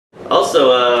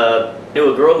Also,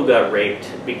 knew a girl who got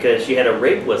raped because she had a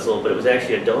rape whistle, but it was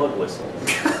actually a dog whistle.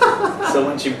 So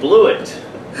when she blew it,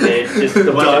 just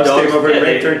the dogs came over and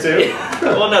raped her too?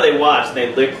 Well, no, they watched and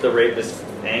they licked the rapist's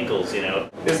ankles, you know.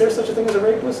 Is there such a thing as a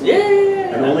rape whistle?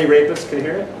 Yeah. And only rapists can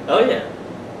hear it? Oh, yeah.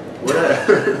 What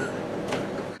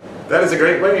that is a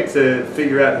great way to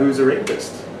figure out who's a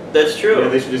rapist. That's true. Yeah,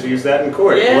 they should just use that in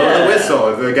court. Yeah. Blow the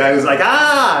whistle. The guy who's like,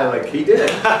 ah, like he did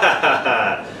it.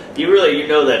 You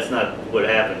know that's not what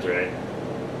happens, right?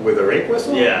 With a rape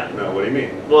whistle? Yeah. No, what do you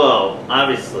mean? Well,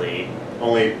 obviously.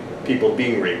 Only people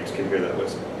being raped can hear that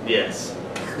whistle. Yes.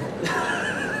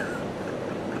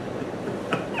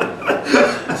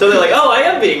 So they're like, oh, I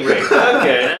am being raped.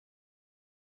 Okay.